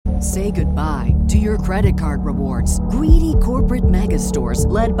Say goodbye to your credit card rewards. Greedy corporate mega stores,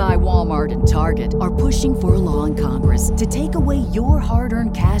 led by Walmart and Target, are pushing for a law in Congress to take away your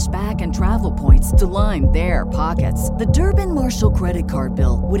hard-earned cash back and travel points to line their pockets. The Durbin-Marshall credit card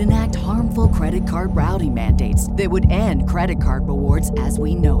bill would enact harmful credit card routing mandates that would end credit card rewards as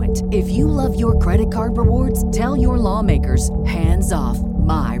we know it. If you love your credit card rewards, tell your lawmakers, hands off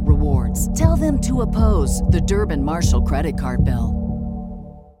my rewards. Tell them to oppose the Durbin-Marshall credit card bill.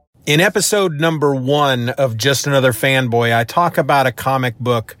 In episode number 1 of Just Another Fanboy, I talk about a comic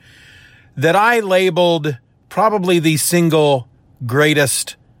book that I labeled probably the single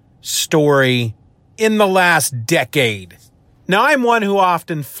greatest story in the last decade. Now, I'm one who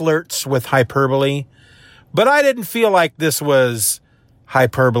often flirts with hyperbole, but I didn't feel like this was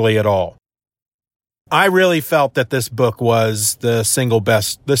hyperbole at all. I really felt that this book was the single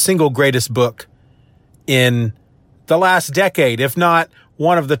greatest book in the last decade, if not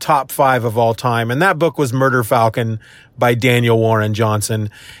one of the top 5 of all time. And that book was Murder Falcon by Daniel Warren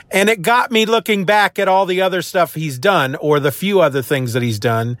Johnson. And it got me looking back at all the other stuff he's done, or the few other things that he's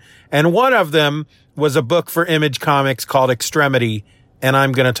done. And one of them was a book for Image Comics called Extremity. And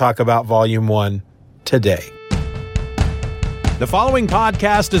I'm going to talk about Volume 1 today. The following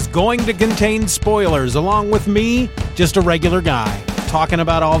podcast is going to contain spoilers, along with me, just a regular guy, talking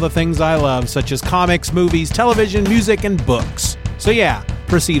about all the things I love, such as comics, movies, television, music, and books. So yeah,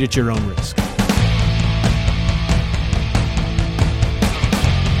 proceed at your own risk.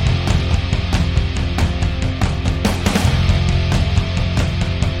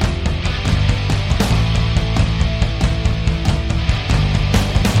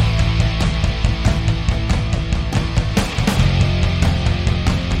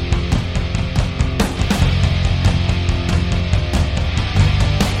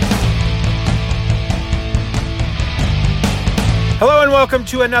 Hello and welcome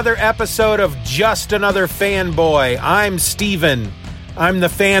to another episode of Just Another Fanboy. I'm Steven. I'm the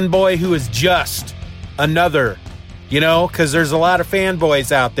fanboy who is just another, because there's a lot of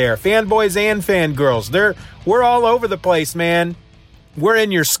fanboys out there. Fanboys and fangirls. We're all over the place, man. We're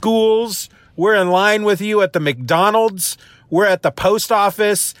in your schools. We're in line with you at the McDonald's. We're at the post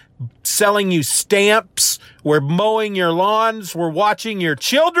office selling you stamps. We're mowing your lawns. We're watching your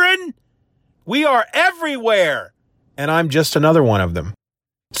children. We are everywhere. And I'm just another one of them.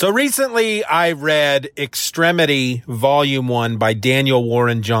 So recently I read Extremity Volume 1 by Daniel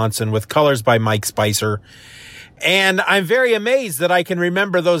Warren Johnson with colors by Mike Spicer. And I'm very amazed that I can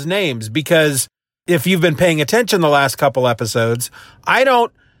remember those names, because if you've been paying attention the last couple episodes,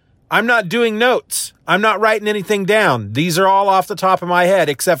 I'm not doing notes. I'm not writing anything down. These are all off the top of my head,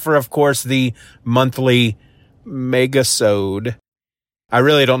 except for, of course, the monthly Megasode. I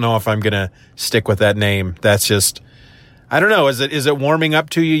really don't know if I'm going to stick with that name. That's just... I don't know. Is it warming up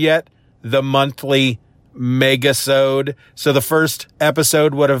to you yet? The monthly Megasode. So the first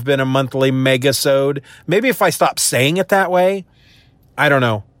episode would have been a monthly Megasode. Maybe if I stop saying it that way. I don't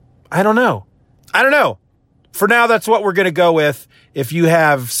know. For now, that's what we're going to go with. If you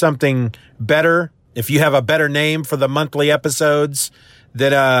have something better, if you have a better name for the monthly episodes,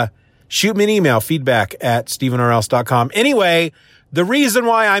 then shoot me an email, feedback@stevenorelse.com. Anyway, the reason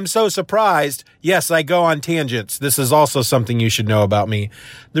why I'm so surprised, yes, I go on tangents. This is also something you should know about me.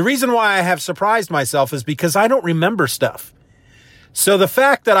 The reason why I have surprised myself is because I don't remember stuff. So the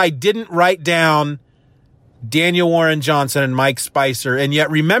fact that I didn't write down Daniel Warren Johnson and Mike Spicer, and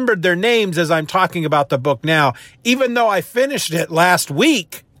yet remembered their names as I'm talking about the book now, even though I finished it last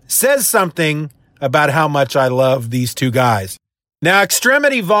week, says something about how much I love these two guys. Now,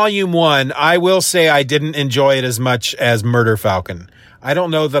 Extremity Volume 1, I will say I didn't enjoy it as much as Murder Falcon. I don't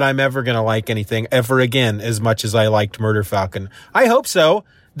know that I'm ever going to like anything ever again as much as I liked Murder Falcon. I hope so.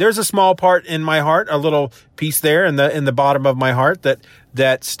 There's a small part in my heart, a little piece there in the bottom of my heart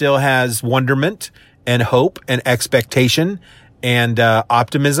that still has wonderment and hope and expectation and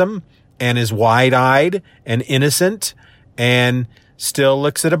optimism, and is wide-eyed and innocent and still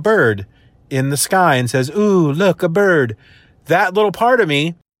looks at a bird in the sky and says, "Ooh, look, a bird." That little part of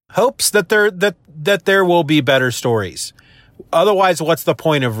me hopes that there will be better stories. Otherwise, what's the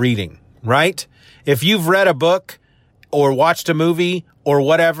point of reading, right? If you've read a book or watched a movie or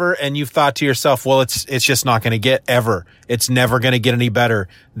whatever, and you've thought to yourself, well, it's just not going to get ever. It's never going to get any better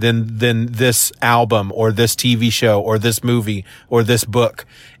than this album or this TV show or this movie or this book.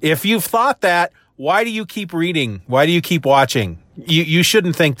 If you've thought that, why do you keep reading? Why do you keep watching? You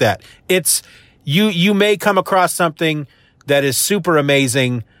shouldn't think that. You may come across something that is super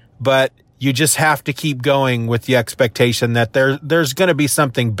amazing, but you just have to keep going with the expectation that there's going to be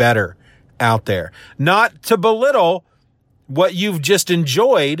something better out there. Not to belittle what you've just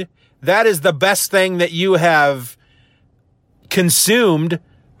enjoyed, that is the best thing that you have consumed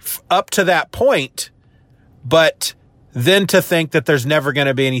up to that point. But then to think that there's never going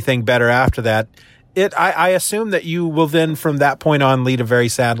to be anything better after that, I assume that you will then from that point on lead a very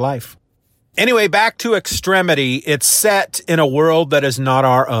sad life. Anyway, back to Extremity. It's set in a world that is not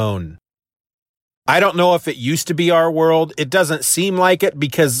our own. I don't know if it used to be our world. It doesn't seem like it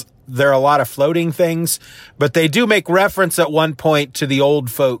because there are a lot of floating things, but they do make reference at one point to the old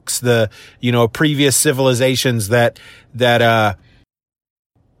folks, the, previous civilizations that were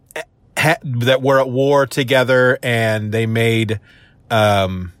at war together, and they made, I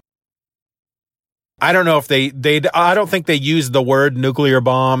don't know if I don't think they used the word nuclear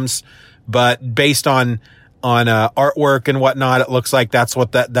bombs, but based on artwork and whatnot, it looks like that's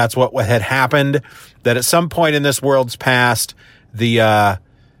what had happened. That at some point in this world's past, the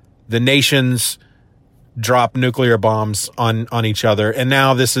nations drop nuclear bombs on each other, and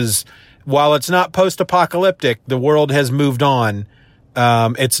now this is, while it's not post-apocalyptic, the world has moved on.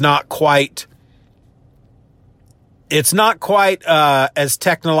 It's not quite as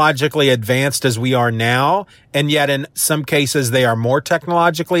technologically advanced as we are now, and yet in some cases they are more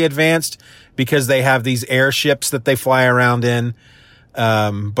technologically advanced because they have these airships that they fly around in.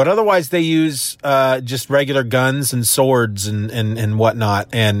 But otherwise they use just regular guns and swords and whatnot.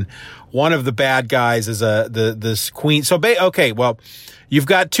 And one of the bad guys is this queen. So you've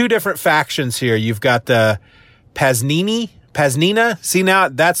got two different factions here. You've got the Paznina. See, now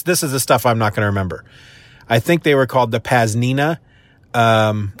this is the stuff I'm not going to remember. I think they were called the Paznina,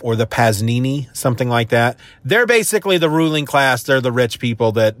 or the Paznini, something like that. They're basically the ruling class. They're the rich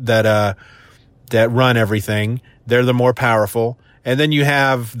people that run everything. They're the more powerful. And then you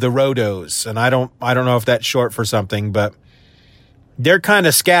have the Rodos, and I don't know if that's short for something, but they're kind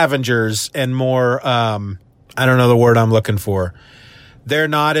of scavengers and more, I don't know the word I'm looking for. They're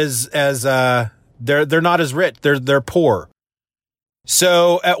not as they're not as rich. They're poor.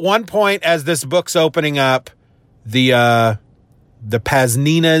 So at one point, as this book's opening up, the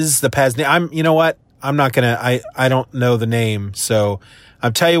Pazninas, you know what? I'm not going to, I don't know the name. So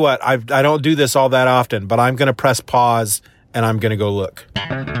I'll tell you what, I don't do this all that often, but I'm going to press pause and I'm going to go look. All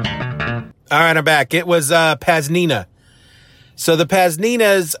right, I'm back. It was Paznina. So the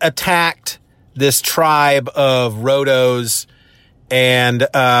Pazninas attacked this tribe of Rodos, and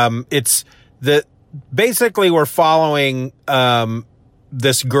basically we're following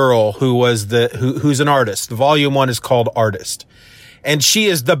this girl who's an artist. The volume 1 is called Artist, and she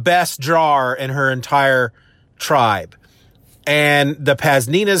is the best drawer in her entire tribe. And the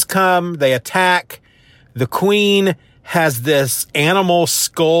Pazninas come, they attack. The queen has this animal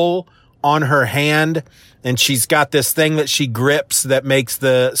skull on her hand, and she's got this thing that she grips that makes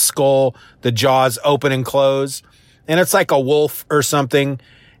the skull, the jaws open and close. And it's like a wolf or something.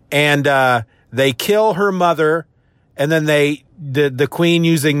 And they kill her mother, and then the queen,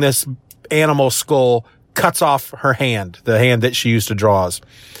 using this animal skull, cuts off her hand, the hand that she used to draw.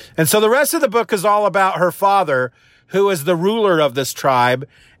 And so the rest of the book is all about her father, who is the ruler of this tribe.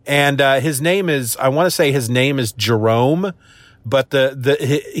 And his name is Jerome, but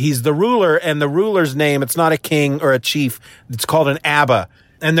he's the ruler, and the ruler's name, it's not a king or a chief, it's called an Abba.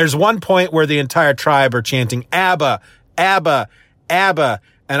 And there's one point where the entire tribe are chanting Abba, Abba, Abba.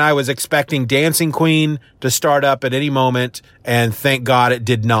 And I was expecting Dancing Queen to start up at any moment, and thank God it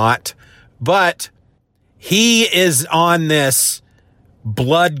did not. But he is on this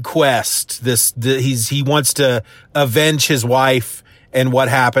blood quest. He wants to avenge his wife and what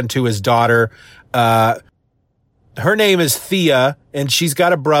happened to his daughter. Her name is Thea, and she's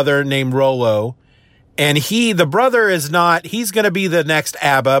got a brother named Rollo. And the brother he's going to be the next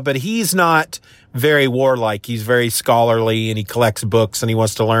Abba, but he's not very warlike. He's very scholarly, and he collects books, and he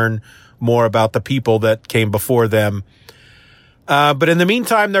wants to learn more about the people that came before them. But in the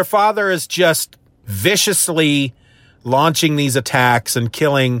meantime, their father is just viciously launching these attacks and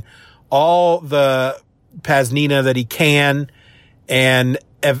killing all the Paznina that he can. And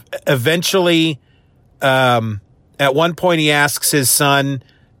eventually, at one point, he asks his son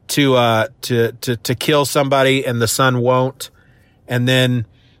to kill somebody, and the son won't. And then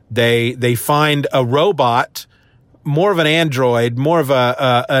they find a robot, more of an android, more of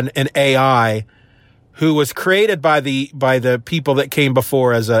an AI, who was created by the people that came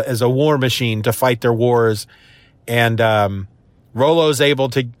before as a war machine to fight their wars. And Rollo's able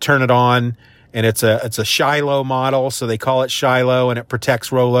to turn it on, and it's a Shiloh model, so they call it Shiloh, and it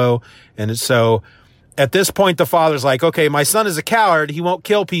protects Rollo. And so at this point, the father's like, okay, my son is a coward. He won't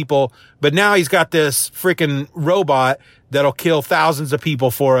kill people, but now he's got this freaking robot that'll kill thousands of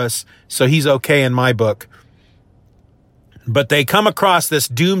people for us. So he's okay in my book. But they come across this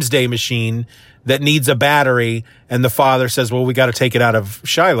doomsday machine that needs a battery, and the father says, well, we got to take it out of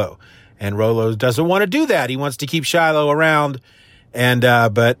Shiloh. And Rollo doesn't want to do that. He wants to keep Shiloh around. And,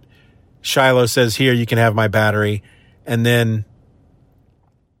 but Shiloh says, here, you can have my battery. And then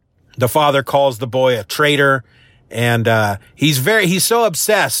the father calls the boy a traitor. And, he's so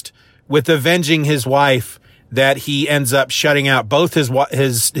obsessed with avenging his wife that he ends up shutting out both his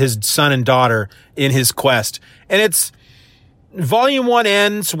son and daughter in his quest. And Volume 1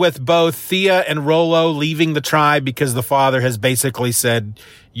 ends with both Thea and Rollo leaving the tribe because the father has basically said,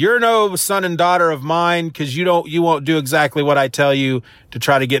 you're no son and daughter of mine because you won't do exactly what I tell you to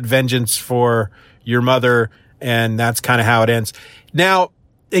try to get vengeance for your mother. And that's kind of how it ends. Now,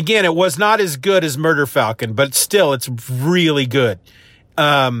 again, it was not as good as Murder Falcon, but still, it's really good.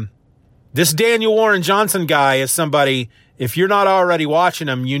 This Daniel Warren Johnson guy is somebody, if you're not already watching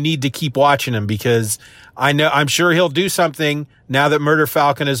him, you need to keep watching him because I'm sure he'll do something now that Murder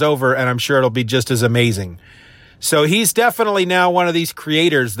Falcon is over, and I'm sure it'll be just as amazing. So he's definitely now one of these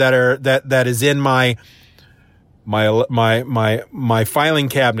creators that is in my filing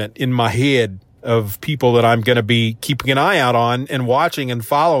cabinet in my head of people that I'm going to be keeping an eye out on and watching and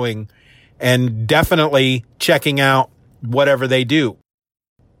following and definitely checking out whatever they do.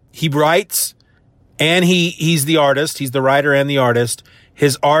 He writes and he's the artist. He's the writer and the artist.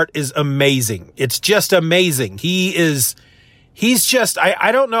 His art is amazing. It's just amazing. He's just,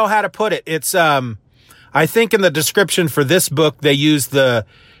 I don't know how to put it. It's, I think in the description for this book, they use Studio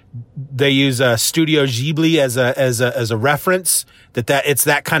Ghibli as a reference that it's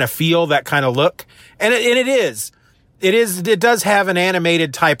that kind of feel, that kind of look. And it does have an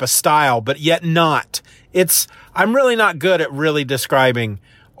animated type of style, but yet not. I'm really not good at really describing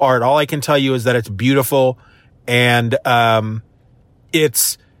art. All I can tell you is that it's beautiful and,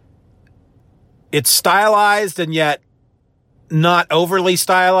 it's stylized and yet not overly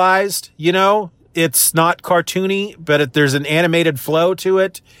stylized, you know? It's not cartoony, but there's an animated flow to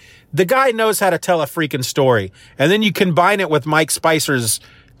it. The guy knows how to tell a freaking story. And then you combine it with Mike Spicer's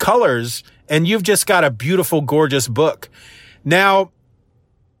colors, and you've just got a beautiful, gorgeous book. Now,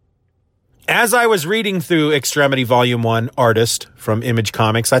 as I was reading through Extremity Volume 1, Artist from Image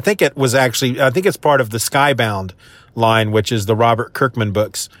Comics, I think it's part of the Skybound line, which is the Robert Kirkman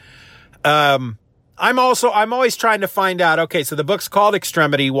books. I'm always trying to find out, okay, so the book's called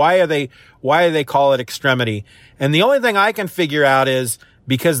Extremity. Why do they call it Extremity? And the only thing I can figure out is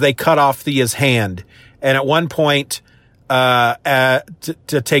because they cut off Thea's hand. And at one point, to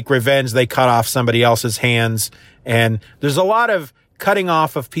take revenge, they cut off somebody else's hands. And there's a lot of cutting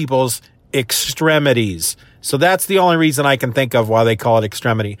off of people's extremities. So that's the only reason I can think of why they call it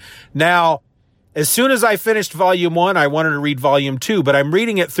Extremity. Now, as soon as I finished Volume 1, I wanted to read Volume 2, but I'm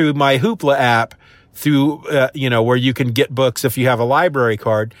reading it through my Hoopla app, through, where you can get books if you have a library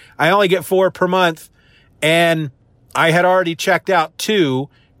card. I only get 4 per month, and I had already checked out 2,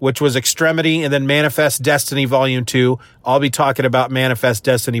 which was Extremity and then Manifest Destiny Volume 2. I'll be talking about Manifest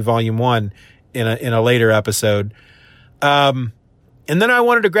Destiny Volume 1 in a later episode. And then I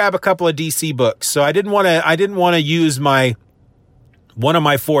wanted to grab a couple of DC books. So I didn't want to use one of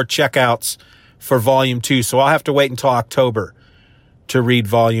my 4 checkouts for Volume 2. So I'll have to wait until October to read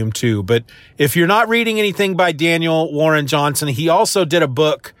Volume 2. But if you're not reading anything by Daniel Warren Johnson, he also did a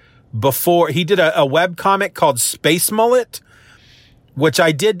book before. He did a web comic called Space Mullet, which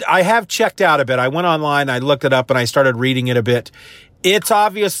I have checked out a bit. I went online, I looked it up, and I started reading it a bit. It's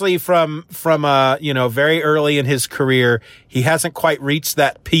obviously from very early in his career. He hasn't quite reached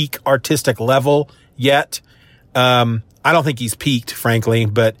that peak artistic level yet. I don't think he's peaked, frankly,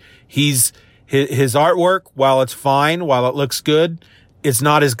 but his artwork, while it's fine, while it looks good, it's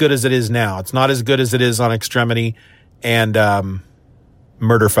not as good as it is now. It's not as good as it is on Extremity and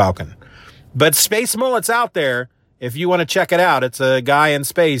Murder Falcon. But Space Mullet's out there if you want to check it out. It's a guy in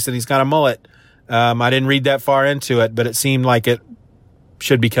space, and he's got a mullet. I didn't read that far into it, but it seemed like it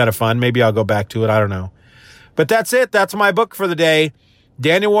should be kind of fun. Maybe I'll go back to it. I don't know. But that's it. That's my book for the day.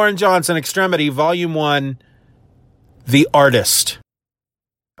 Daniel Warren Johnson, Extremity, Volume 1, The Artist.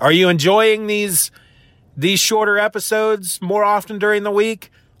 Are you enjoying these shorter episodes more often during the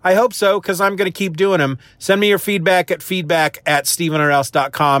week? I hope so, because I'm going to keep doing them. Send me your feedback at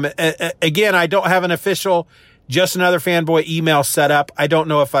feedback@stevenorelse.com. Again, I don't have an official Just Another Fanboy email set up. I don't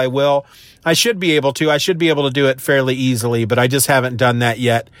know if I will. I should be able to. I should be able to do it fairly easily, but I just haven't done that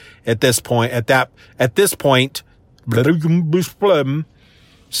yet at this point. At this point,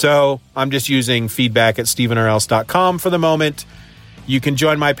 so I'm just using feedback@stevenorelse.com for the moment. You can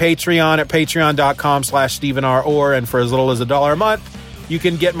join my Patreon at patreon.com/StephenR. And for as little as $1 a month, you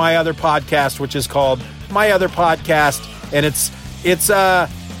can get my other podcast, which is called My Other Podcast, And it's a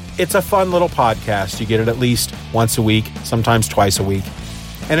fun little podcast. You get it at least once a week, sometimes twice a week.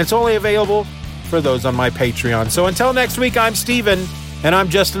 And it's only available for those on my Patreon. So until next week, I'm Steven, and I'm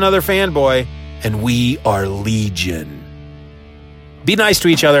just another fanboy, and we are Legion. Be nice to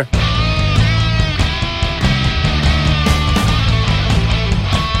each other.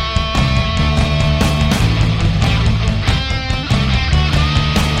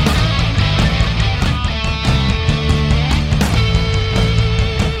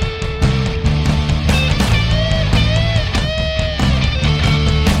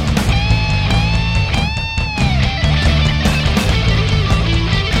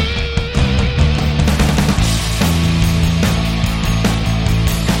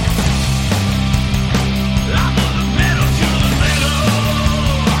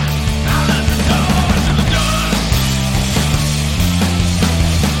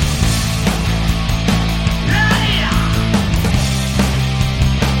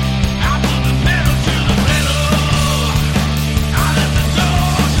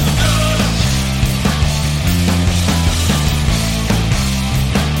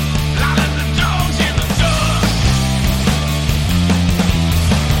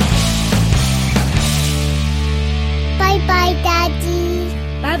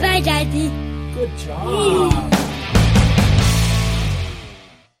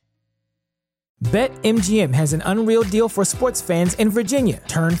 BetMGM has an unreal deal for sports fans in Virginia.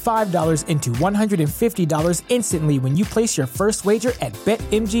 Turn $5 into $150 instantly when you place your first wager at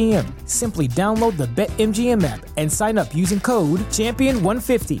BetMGM. Simply download the BetMGM app and sign up using code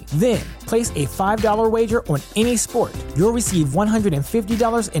Champion150. Then, place a $5 wager on any sport. You'll receive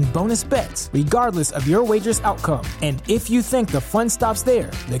 $150 in bonus bets, regardless of your wager's outcome. And if you think the fun stops there,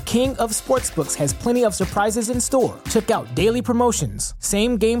 the king of sportsbooks has plenty of surprises in store. Check out daily promotions,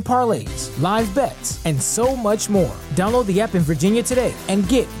 same-game parlays, live bets, and so much more. Download the app in Virginia today and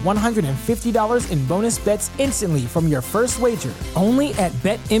get $150 in bonus bets instantly from your first wager. Only at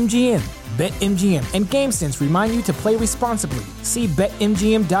BetMGM. BetMGM and GameSense remind you to play responsibly. See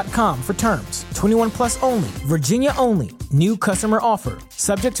BetMGM.com for terms. 21 plus only. Virginia only. New customer offer.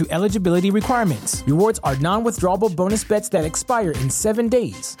 Subject to eligibility requirements. Rewards are non-withdrawable bonus bets that expire in 7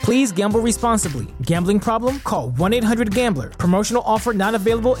 days. Please gamble responsibly. Gambling problem? Call 1-800-GAMBLER. Promotional offer not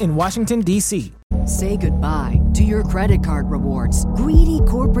available in Washington, D.C. Say goodbye to your credit card rewards. Greedy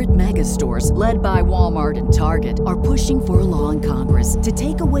corporate mega stores, led by Walmart and Target, are pushing for a law in Congress to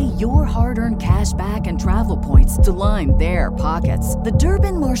take away your hard-earned cash back and travel points to line their pockets. The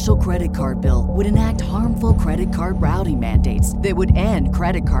Durbin-Marshall credit card bill would enact harmful credit card routing mandates that would end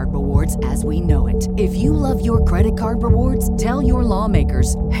credit card rewards as we know it. If you love your credit card rewards, tell your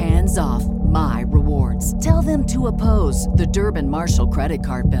lawmakers, hands off my rewards. Tell them to oppose the Durbin-Marshall credit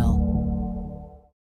card bill.